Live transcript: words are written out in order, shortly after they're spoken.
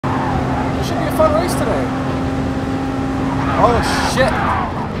Oh shit!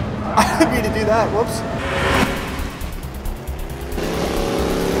 I didn't mean to do that. Whoops.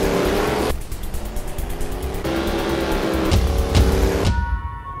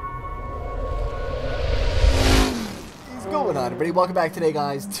 What's going on, everybody? Welcome back today,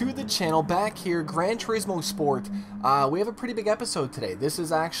 guys, to the channel. Back here, Gran Turismo Sport. We have a pretty big episode today. This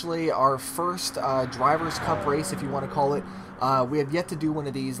is actually our first Drivers' Cup race, if you want to call it. We have yet to do one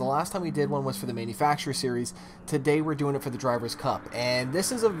of these. The last time we did one was for the Manufacturer Series. Today we're doing it for the Drivers' Cup. And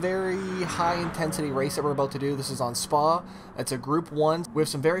this is a very high-intensity race that we're about to do. This is on Spa. It's a Group 1. We have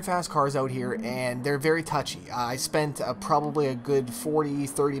some very fast cars out here, and they're very touchy. I spent probably a good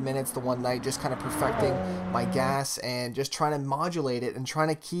 40-30 minutes the one night just kind of perfecting my gas and just trying to modulate it and trying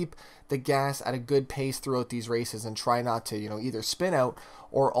to keep the gas at a good pace throughout these races and try not to, either spin out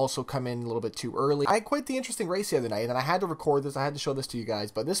or also come in a little bit too early. I had quite the interesting race the other night, and I had to record this. I had to show this to you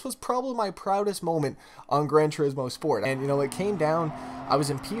guys, but this was probably my proudest moment on Gran Turismo Sport. And, it came down, I was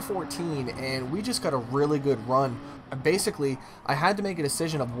in P14, and we just got a really good run. And basically, I had to make a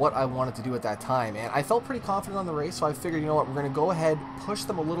decision of what I wanted to do at that time, and I felt pretty confident on the race, so I figured, we're going to go ahead, push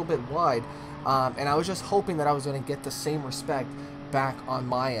them a little bit wide, and I was just hoping that I was going to get the same respect back on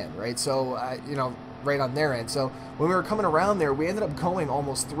my end, right? So, right on their end. So when we were coming around there, we ended up going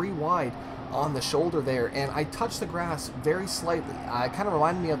almost 3 wide on the shoulder there, and I touched the grass very slightly. It kind of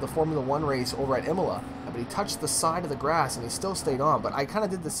reminded me of the Formula 1 race over at Imola, but he touched the side of the grass and he still stayed on. But I kind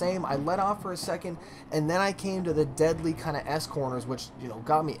of did the same. I let off for a second, and then I came to the deadly kind of S corners, which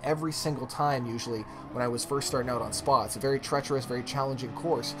got me every single time usually when I was first starting out on Spa. It's a very treacherous, very challenging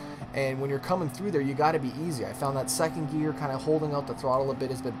course, and when you're coming through there, you got to be easy. I found that second gear, kind of holding out the throttle a bit,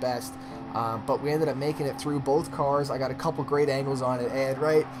 has been best. But we ended up making it through both cars. I got a couple great angles on it, and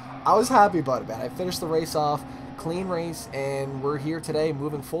I was happy about it, man. I finished the race off, clean race, and we're here today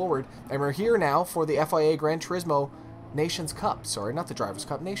moving forward. And we're here now for the FIA Gran Turismo Nations Cup. Sorry, not the Drivers'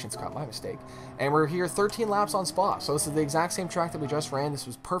 Cup, Nations Cup, my mistake. And we're here 13 laps on Spa. So this is the exact same track that we just ran. This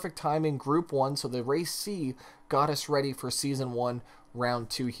was perfect timing, Group 1. So the race C got us ready for Season 1. Round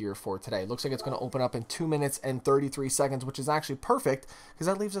 2 here for today. Looks like it's going to open up in 2 minutes and 33 seconds, which is actually perfect because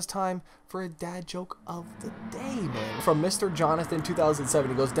that leaves us time for a dad joke of the day, man. From Mr. Jonathan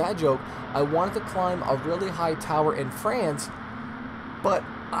 2007, he goes, "Dad joke, I wanted to climb a really high tower in France, but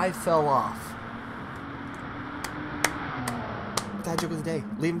I fell off." Dad joke of the day.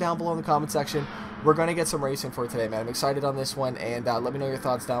 Leave them down below in the comment section. We're going to get some racing for today, man. I'm excited on this one, and let me know your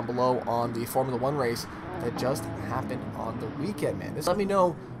thoughts down below on the Formula 1 race that just happened on the weekend, man. Let me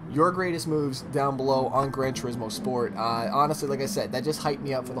know your greatest moves down below on Gran Turismo Sport. Honestly, like I said, that just hyped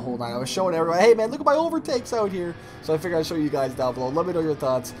me up for the whole night. I was showing everyone, hey, man, look at my overtakes out here. So I figured I'd show you guys down below. Let me know your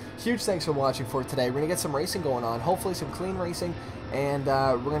thoughts. Huge thanks for watching for today. We're going to get some racing going on, hopefully some clean racing, and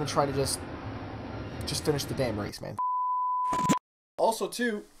we're going to try to just finish the damn race, man. Also,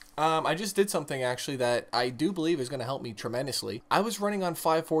 too, I just did something actually that I do believe is going to help me tremendously. I was running on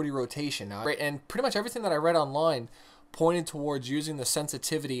 540 rotation now, right? And pretty much everything that I read online pointed towards using the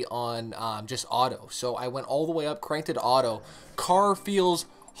sensitivity on just auto. So I went all the way up, cranked it to auto. Car feels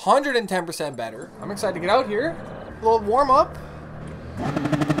 110% better. I'm excited to get out here. A little warm up.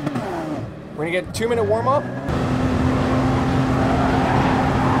 We're going to get a 2-minute warm up.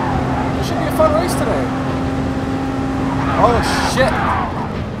 This should be a fun race today. Oh shit.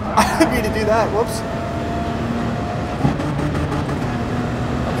 I didn't mean to do that. Whoops.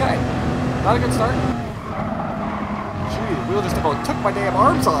 Okay. Not a good start. Gee, the wheel just about took my damn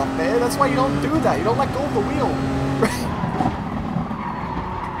arms off, man. That's why you don't do that. You don't let go of the wheel.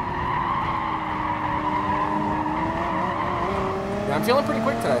 Yeah, I'm feeling pretty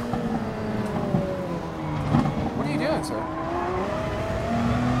quick today. What are you doing, sir?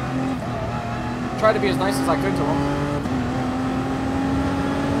 Tried to be as nice as I could to him.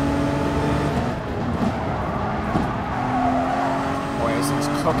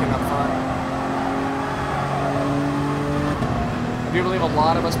 Cooking up front. I do believe a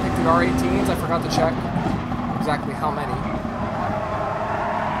lot of us picked the R18s. I forgot to check exactly how many.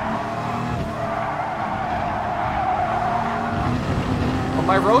 On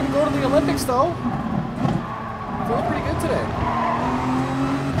my road to go to the Olympics, though. Feeling pretty good today.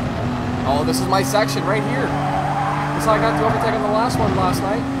 Oh, this is my section right here. This is how I got to overtake on the last one last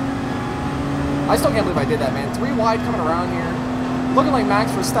night. I still can't believe I did that, man. 3 wide coming around here. Looking like Max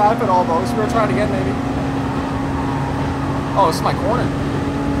Verstappen almost. We're going to try it again, maybe. Oh, this is my corner.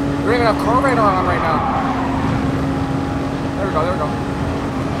 We don't even have car radar on right now. There we go, there we go.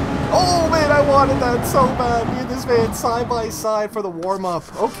 Oh, man, I wanted that so bad. Me and this man side by side for the warm-up.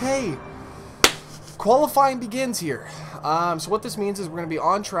 Okay. Qualifying begins here. So what this means is we're going to be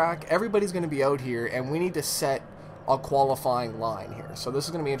on track. Everybody's going to be out here, and we need to set a qualifying line here. So this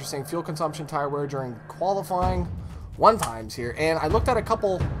is going to be interesting. Fuel consumption, tire wear during qualifying, 1 times here. And I looked at a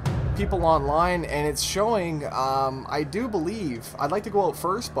couple people online, and it's showing, I do believe, I'd like to go out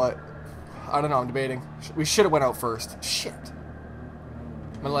first, but I don't know, I'm debating. We should have went out first. Shit.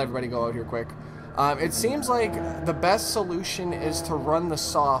 I'm going to let everybody go out here quick. It seems like the best solution is to run the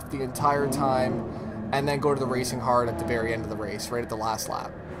soft the entire time and then go to the racing hard at the very end of the race, right at the last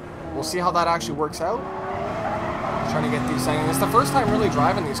lap. We'll see how that actually works out. Trying to get these things. It's the first time really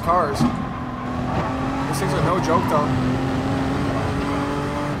driving these cars. These things are no joke, though.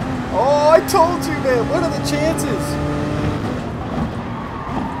 Oh, I told you, man. What are the chances?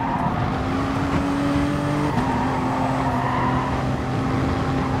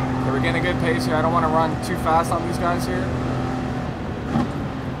 Okay, we're getting a good pace here. I don't want to run too fast on these guys here.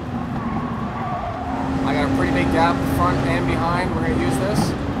 I got a pretty big gap front and behind. We're going to use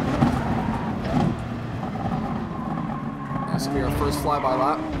this. This will be our first flyby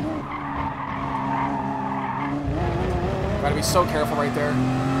lap. Gotta be so careful right there.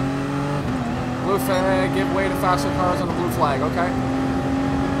 Blue flag, give way to faster cars on the blue flag, okay.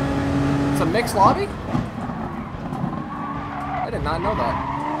 It's a mixed lobby? I did not know that.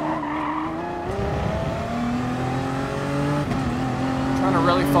 Trying to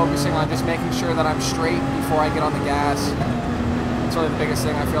really focusing on just making sure that I'm straight before I get on the gas. That's really the biggest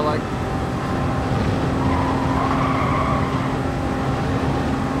thing, I feel like.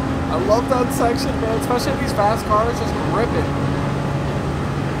 I love that section, man, especially these fast cars, just ripping.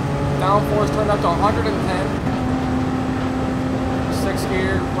 Downforce turned up to 110. 6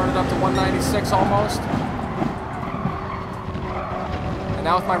 gear, turned it up to 196 almost. And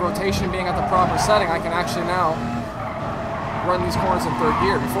now with my rotation being at the proper setting, I can actually now run these corners in 3rd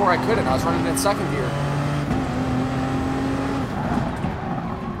gear. Before I couldn't, I was running in 2nd gear.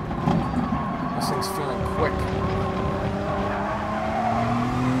 This thing's feeling quick.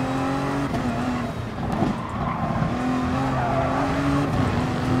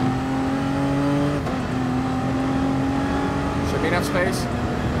 Enough space.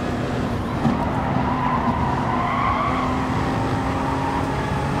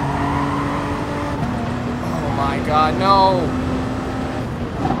 Oh my god, no!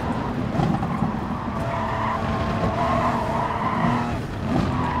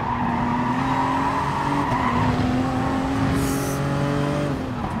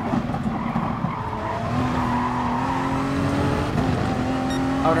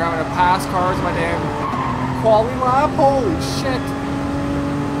 Out here having to pass cars in my damn quality lap? Holy shit.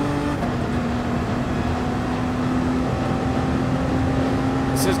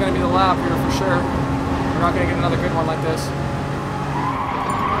 This is going to be the lap here for sure. We're not going to get another good one like this.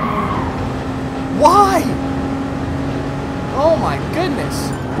 Why? Oh my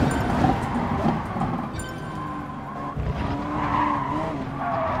goodness.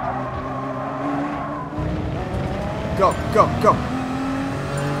 Go, go, go.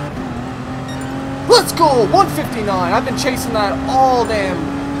 Let's go! 159! I've been chasing that all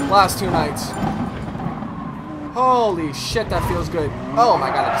damn last 2 nights. Holy shit, that feels good. Oh my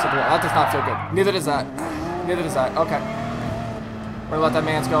god, that does not feel good. Neither does that. Neither does that. Okay. We're gonna let that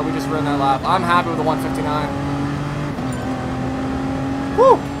man's go. We just ruined that lap. I'm happy with the 159.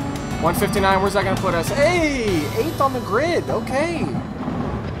 Woo! 159, where's that gonna put us? Hey! 8th on the grid. Okay.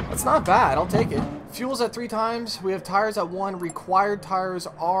 That's not bad. I'll take it. Fuel's at 3 times. We have tires at 1. Required tires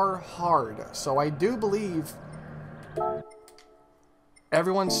are hard. So I do believe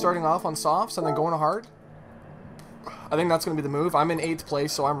everyone's starting off on softs and then going to hard. I think that's going to be the move. I'm in 8th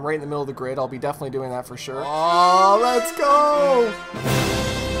place, so I'm right in the middle of the grid. I'll be definitely doing that for sure. Oh, let's go!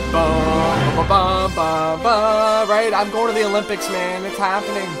 Right? I'm going to the Olympics, man. It's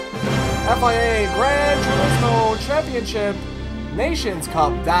happening. FIA Gran Turismo Championship Nations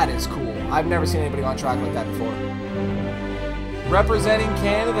Cup. That is cool. I've never seen anybody on track like that before. Representing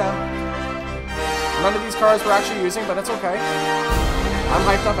Canada. None of these cars we're actually using, but it's okay. I'm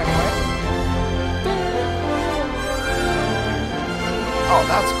hyped up anyway. Oh,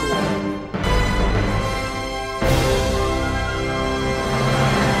 that's cool.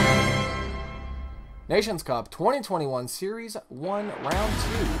 Nations Cup 2021 Series 1 Round 2.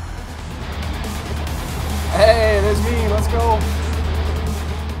 Hey, there's me. Let's go.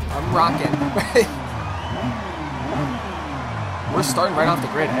 I'm rocking. We're starting right off the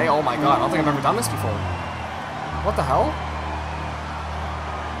grid. Hey, oh my god. I don't think I've ever done this before. What the hell?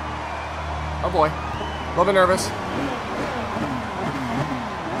 Oh boy. A little bit nervous.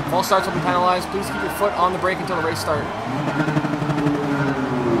 False starts will be penalized. Please keep your foot on the brake until the race start.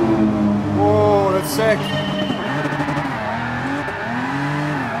 Whoa, that's sick.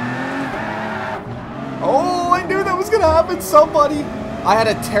 Oh, I knew that was happened, somebody? I had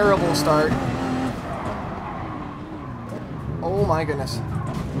a terrible start. Oh my goodness.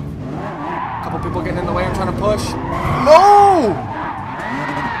 A couple people getting in the way. I'm trying to push. No!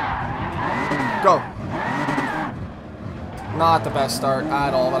 Go. Not the best start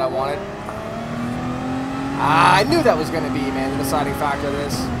at all that I wanted. I knew that was going to be, man, the deciding factor of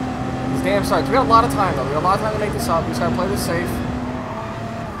this. These damn starts. We got a lot of time, though. We got a lot of time to make this up. We just got to play this safe.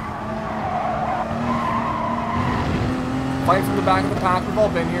 Fighting from the back of the pack. We've all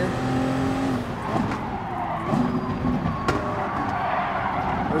been here.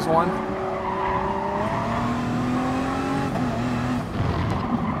 There's one.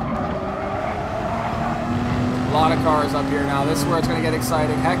 A lot of cars up here now. This is where it's going to get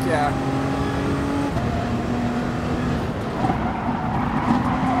exciting. Heck yeah.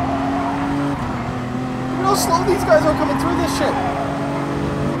 Look how slow these guys are coming through this shit.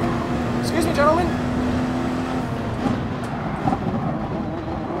 Excuse me, gentlemen.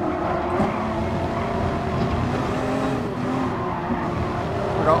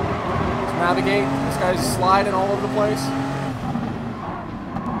 There we go. Let's navigate. This guy's sliding all over the place.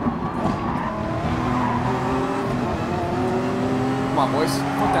 Come on, boys.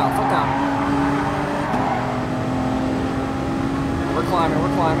 Foot down, foot down. We're climbing,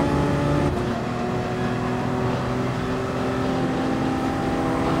 we're climbing.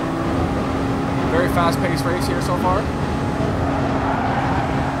 Very fast-paced race here so far.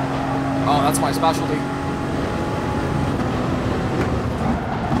 Oh, that's my specialty.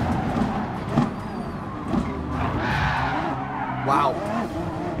 Wow.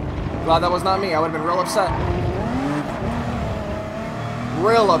 Glad that was not me. I would have been real upset.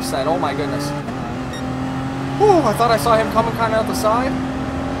 Real upset. Oh my goodness. Whew, I thought I saw him coming kind of out the side.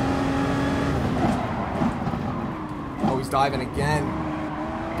 Oh, he's diving again.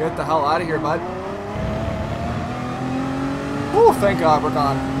 Get the hell out of here, bud. Whew, thank God we're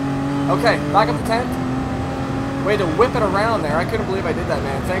gone. Okay, back up to 10th. Way to whip it around there. I couldn't believe I did that,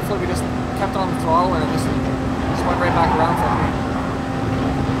 man. Thankfully, we just kept on the throttle and it just went right back around for me.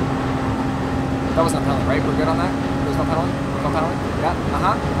 That wasn't a penalty, right? We're good on that? There's no penalty? No penalty? Yeah,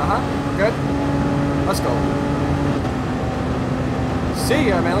 we're good. Let's go. See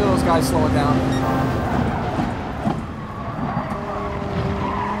ya, man. Look at those guys slowing down.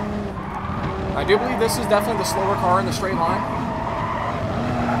 I do believe this is definitely the slower car in the straight line.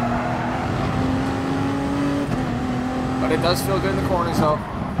 But it does feel good in the corners, though.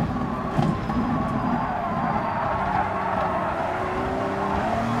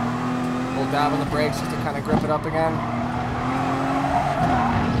 Little dab on the brakes just to kind of grip it up again.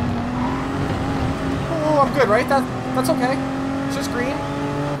 Oh, I'm good, right? That's okay. It's just green.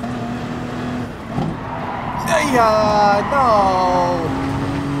 No.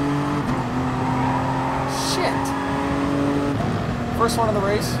 Shit. First one of the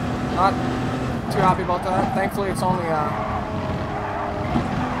race. Not too happy about that. Thankfully, it's only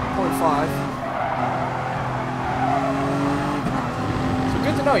 0.5. So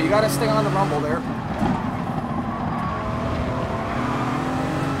good to know. You got to stay on the rumble there.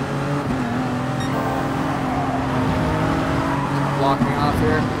 Block me off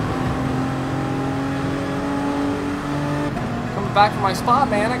here. Coming back from my spot,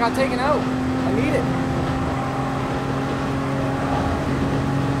 man. I got taken out. I need it.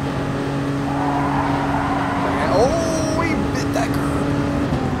 Oh, we bit that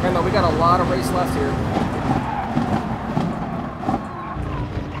curve. Man, though, we got a lot of race left here.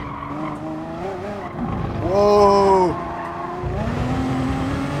 Whoa.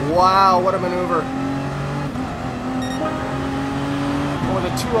 Wow, what a maneuver. With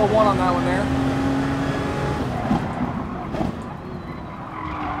a 201 on that one there.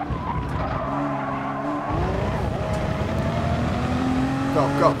 Go,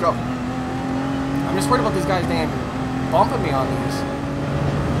 go, go. I'm just worried about these guys damn bumping me on these.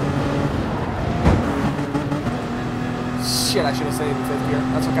 Shit, I should have stayed in 5th gear.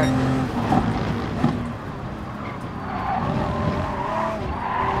 That's okay.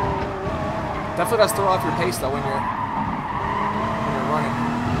 Definitely does throw off your pace though when you're running.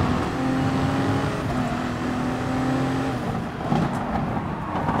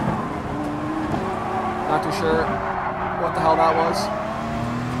 Not too sure what the hell that was.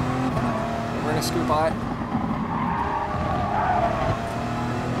 We're gonna scoop by.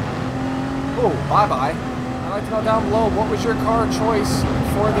 Oh, bye-bye. I'd like to know down below, what was your car choice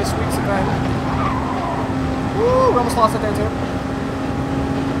for this week's event? Woo, we almost lost it there too.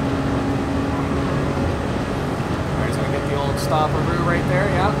 The old stopperoo right there,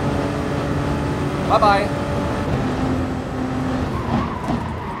 yeah. Bye-bye.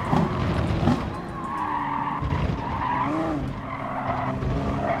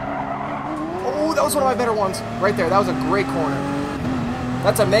 was one of my better ones. Right there. That was a great corner.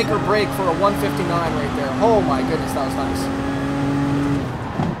 That's a make or break for a 159 right there. Oh my goodness, that was nice.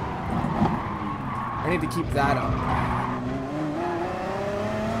 I need to keep that up.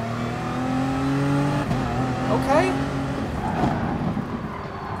 Okay.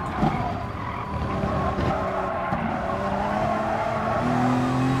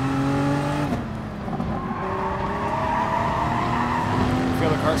 Feel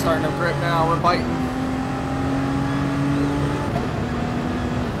the car starting to grip now. We're biting.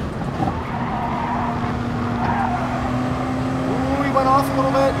 Ooh, he went off a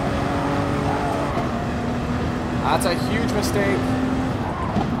little bit. That's a huge mistake.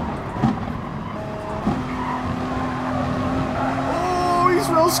 Oh, he's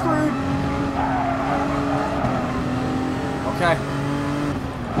real screwed. Okay.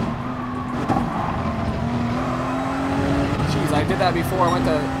 Jeez, I did that before. I went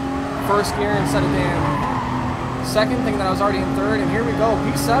to first gear instead of damn second, thinking that I was already in third, and here we go.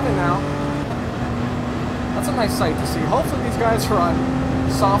 P7 now. That's a nice sight to see. Hopefully these guys are on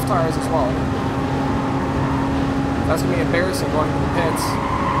soft tires as well. That's going to be embarrassing going to the pits.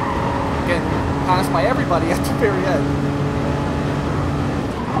 Getting passed by everybody at the very end.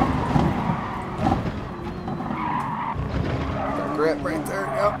 Got grip right there,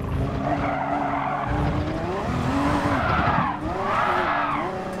 yep.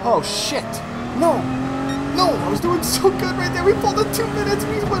 Oh, shit. No. No, I was doing so good right there. We pulled in 2 minutes.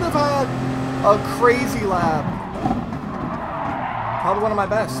 We would have had a crazy lap. Probably one of my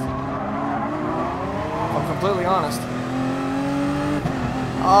best. I'm completely honest.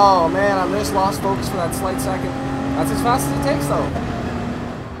 Oh man, I just lost focus for that slight second. That's as fast as it takes though.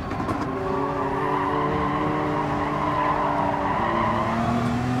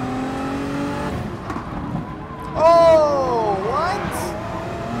 Oh, what?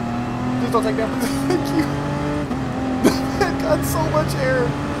 Please don't take that. Thank you. That got so much air.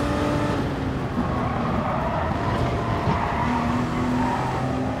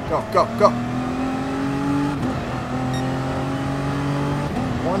 Go, go, go.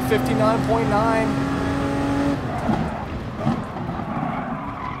 159.9.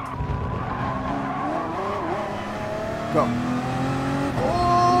 Go.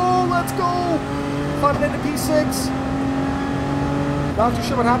 Oh, let's go. Climbing into P6. Not too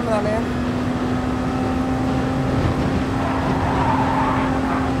sure what happened to that man.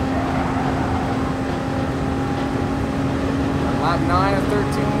 Lap 9 of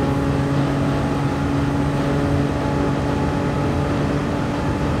 13.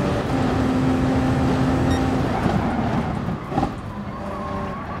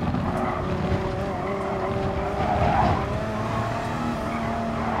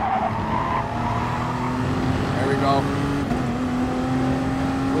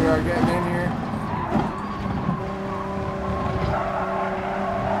 We are getting in here.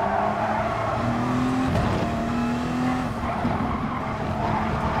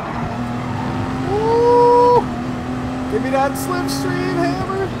 Woo! Give me that slipstream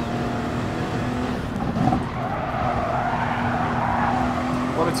hammer. A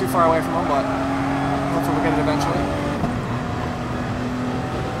little bit too far away from him, but hopefully we'll get it eventually.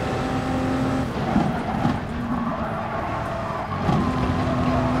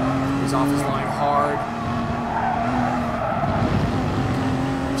 Off his line hard.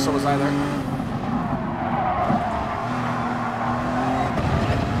 So was I there.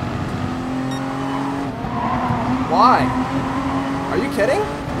 Why? Are you kidding?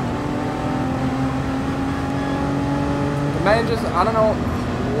 The man just, I don't know.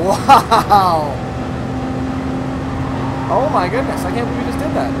 Wow. Oh my goodness, I can't believe we just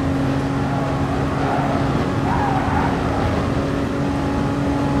did that.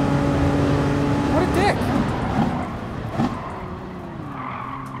 Dick.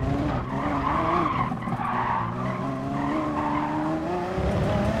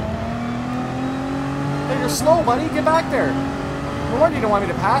 Hey, you're slow, buddy. Get back there. No wonder you don't want me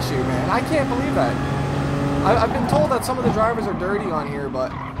to pass you, man. I can't believe that. I've been told that some of the drivers are dirty on here,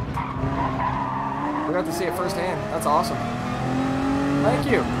 but we got to see it firsthand. That's awesome. Thank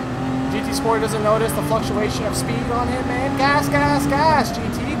you. GT Sport doesn't notice the fluctuation of speed on him, man. Gas, gas, gas,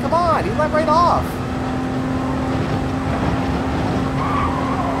 GT. Come on. He let right off.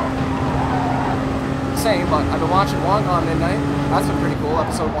 Same, but I've been watching Wong on Midnight. That's been pretty cool.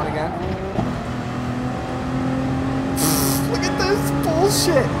 Episode 1 again. Look at this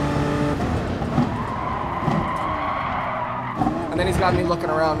bullshit. And then he's got me looking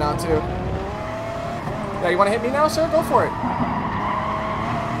around now too. Yeah, you want to hit me now, sir? Go for it.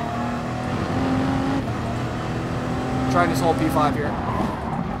 Trying this whole P5 here.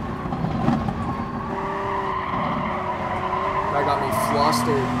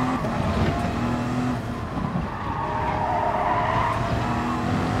 flustered.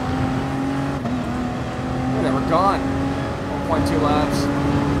 Yeah, we're gone. 1.2 laps.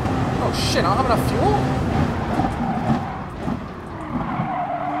 Oh shit, I don't have enough fuel?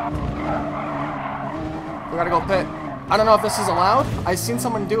 We gotta go pit. I don't know if this is allowed. I've seen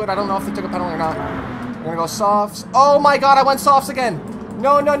someone do it. I don't know if they took a penalty or not. We're gonna go softs. Oh my god, I went softs again.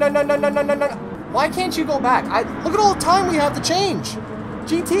 No, no, no, no, no, no, no, no, no. Why can't you go back? Look at all the time we have to change.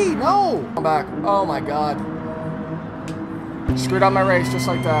 GT, no. Come back. Oh my god. Screwed up my race just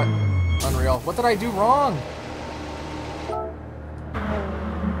like that. Unreal. What did I do wrong?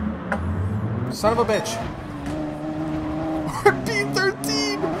 Son of a bitch. We're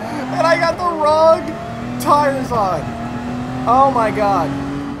P13 and I got the wrong tires on. Oh my god.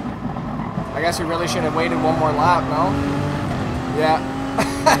 I guess we really should have waited one more lap, no? Yeah.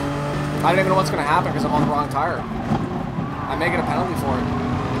 I don't even know what's going to happen because I'm on the wrong tire. I may get a penalty for it.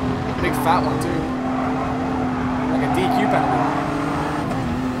 A big fat one too. Like a DQ penalty.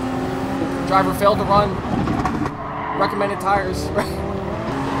 Driver failed to run recommended tires.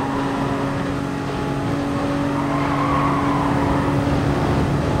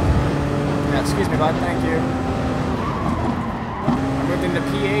 Yeah, excuse me, bud. Thank you. I moved into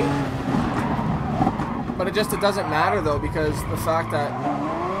P8. But it doesn't matter though, because the fact that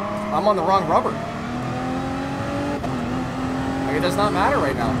I'm on the wrong rubber. Like, it does not matter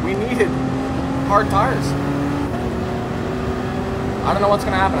right now. We needed hard tires. I don't know what's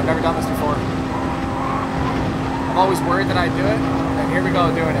going to happen. I've never done this before. I'm always worried that I'd do it. And here we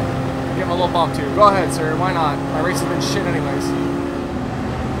go, doing it. Give him a little bump too. Go ahead, sir. Why not? My race has been shit anyways.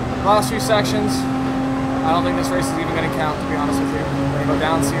 Last few sections. I don't think this race is even going to count, to be honest with you. We're going to go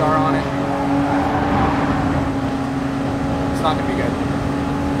down CR on it. It's not going to be good.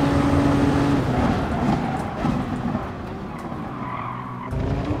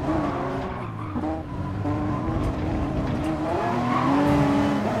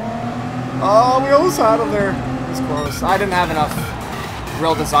 Oh, we almost had him there. It was close. I didn't have enough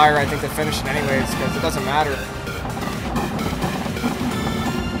real desire, I think, to finish it anyways, because it doesn't matter.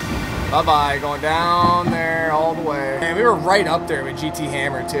 Bye-bye. Going down there all the way. And we were right up there with GT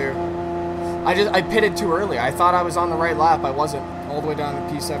Hammer, too. I pitted too early. I thought I was on the right lap. I wasn't. All the way down to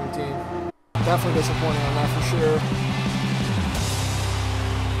P17. Definitely disappointing on that for sure.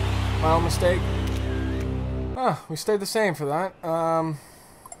 My own mistake. Oh, we stayed the same for that.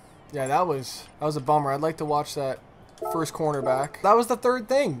 Yeah, that was a bummer. I'd like to watch that first corner back. That was the third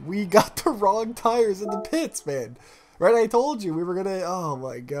thing. We got the wrong tires in the pits, man. Right? I told you we were gonna. Oh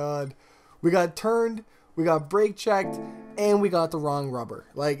my god. We got turned. We got brake checked. And we got the wrong rubber.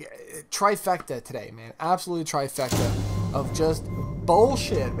 Like, trifecta today, man. Absolutely trifecta of just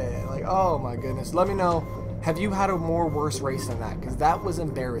bullshit, man. Like, oh my goodness. Let me know, have you had a more worse race than that? Because that was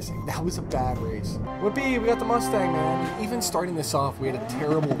embarrassing. That was a bad race. Whoopee, we got the Mustang, man. Even starting this off, we had a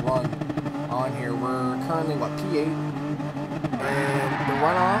terrible run on here. We're currently, what, P8? And the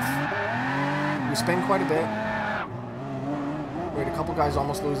runoff, we spin quite a bit. We had a couple guys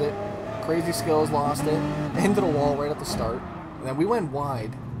almost lose it. Crazy Skills lost it into the wall right at the start, and then we went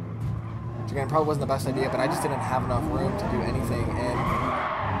wide, which again probably wasn't the best idea, but I just didn't have enough room to do anything, and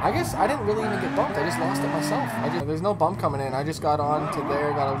I guess I didn't really even get bumped. I just lost it myself. There's no bump coming in. I just got on to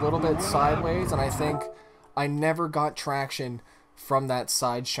there, got a little bit sideways, and I think I never got traction from that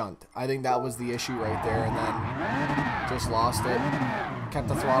side shunt. I think that was the issue right there, and then just lost it. Kept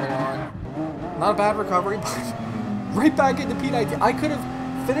the throttle on. Not a bad recovery, but right back into P19. I could have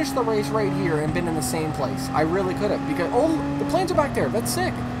finished the race right here and been in the same place. I really could have, because the planes are back there. That's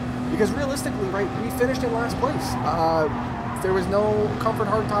sick. Because realistically, right, we finished in last place. There was no comfort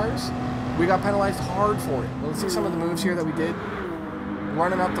hard tires. We got penalized hard for it. Let's see some of the moves here that we did.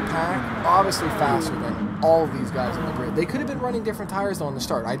 Running up the pack, obviously faster than all of these guys on the grid. They could have been running different tires though on the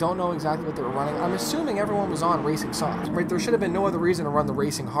start. I don't know exactly what they were running. I'm assuming everyone was on racing soft. Right, there should have been no other reason to run the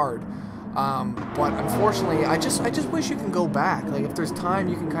racing hard. But unfortunately, I just wish you can go back. Like, if there's time,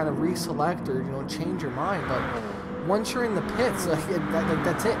 you can kind of reselect or, you know, change your mind. But once you're in the pits, like,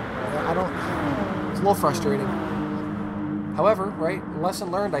 that's it. I don't. It's a little frustrating. However, right,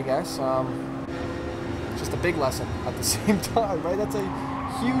 lesson learned, I guess. Just a big lesson at the same time, right? That's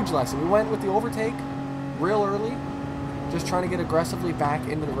a huge lesson. We went with the overtake real early, just trying to get aggressively back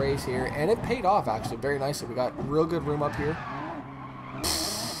into the race here, and it paid off actually very nicely. We got real good room up here.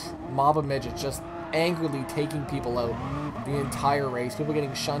 Mob of midgets just angrily taking people out the entire race. People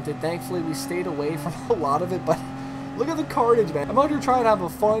getting shunted. Thankfully, we stayed away from a lot of it, but look at the carnage, man. I'm out here trying to have a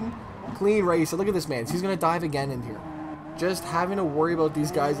fun, clean race. And look at this, man. He's going to dive again in here. Just having to worry about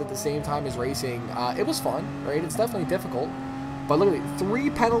these guys at the same time as racing. It was fun, right? It's definitely difficult, But look at it, 3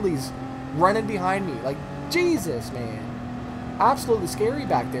 penalties running behind me. Like, Jesus, man. Absolutely scary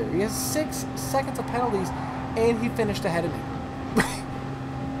back there. He has 6 seconds of penalties, and he finished ahead of me.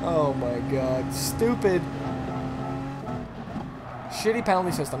 Oh my god. Stupid. Shitty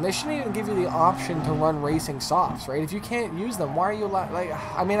penalty system. They shouldn't even give you the option to run racing softs, right? If you can't use them, why are you allowed? Like,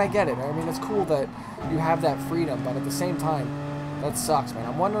 I mean, I get it. I mean, it's cool that you have that freedom, but at the same time, that sucks, man.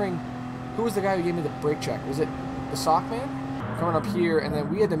 I'm wondering, who was the guy who gave me the brake check? Was it the sock man? Coming up here, and then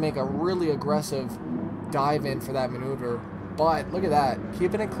we had to make a really aggressive dive in for that maneuver. But look at that.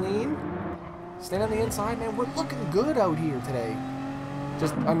 Keeping it clean. Staying on the inside, man. We're looking good out here today.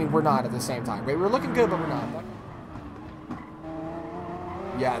 Just, I mean, we're not at the same time, right? We're looking good, but we're not.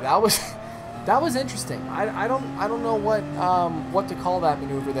 Yeah, that was interesting. I don't know what to call that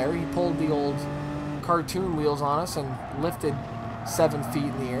maneuver there. He pulled the old cartoon wheels on us and lifted 7 feet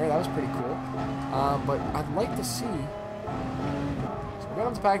in the air. That was pretty cool. But I'd like to see. So we got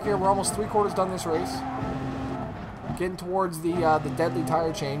on the back here. We're almost 3/4 done this race. Getting towards the deadly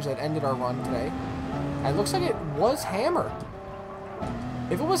tire change that ended our run today. And it looks like it was hammered.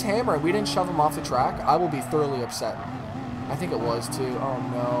 If it was hammered and we didn't shove him off the track, I will be thoroughly upset. I think it was too. Oh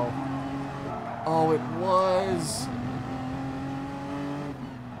no. Oh, it was.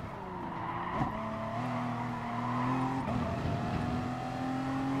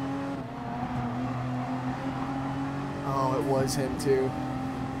 Oh, it was him too.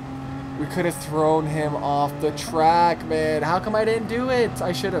 We could have thrown him off the track, man. How come I didn't do it?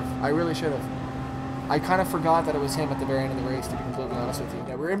 I should have. I really should have. I kind of forgot that it was him at the very end of the race, to be completely honest with you.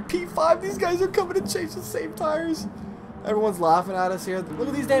 Yeah, we're in P5. These guys are coming to change the same tires. Everyone's laughing at us here. Look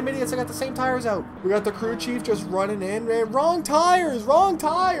at these damn idiots. I got the same tires out. We got the crew chief just running in, man. Wrong tires,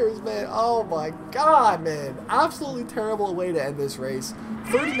 man. Oh my God, man. Absolutely terrible way to end this race.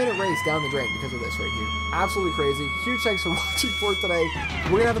 30-minute race down the drain because of this right here. Absolutely crazy. Huge thanks for watching for today.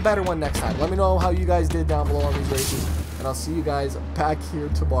 We're going to have a better one next time. Let me know how you guys did down below on these races. And I'll see you guys back here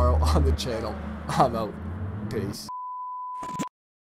tomorrow on the channel. I'm out. Peace.